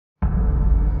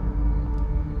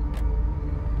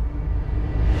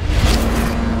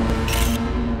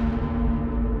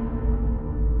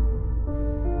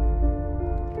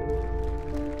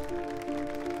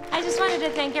to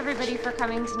thank everybody for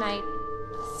coming tonight.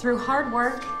 Through hard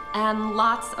work and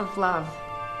lots of love,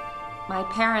 my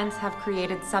parents have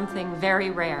created something very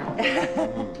rare.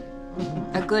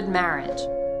 A good marriage.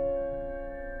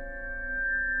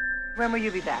 When will you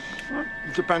be back?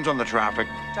 It depends on the traffic.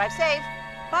 Drive safe.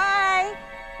 Bye.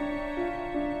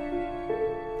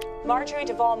 Marjorie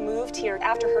Duvall moved here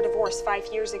after her divorce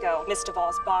 5 years ago. Miss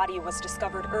Duvall's body was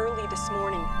discovered early this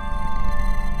morning.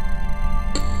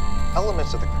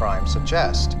 Elements of the crime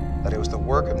suggest that it was the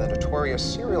work of the notorious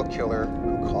serial killer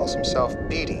who calls himself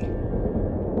Beatty.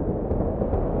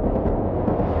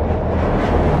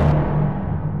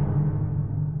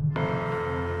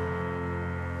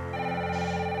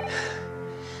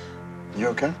 You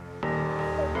okay?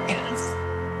 Yes.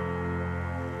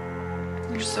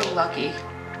 You're so lucky.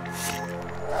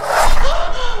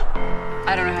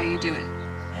 I don't know how you do it.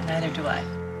 And neither do I.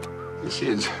 This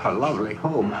is a lovely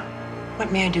home. What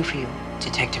may I do for you,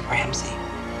 Detective Ramsey?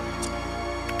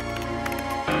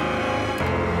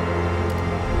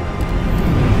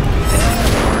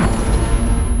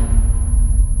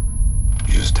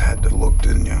 You just had to look,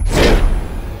 didn't you?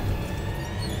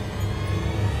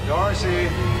 Darcy!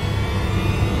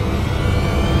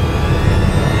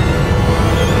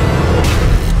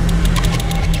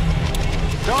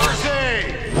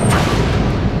 Darcy!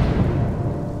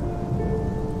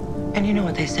 And you know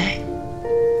what they say?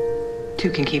 Two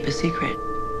can keep a secret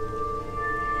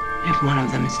if one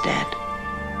of them is dead.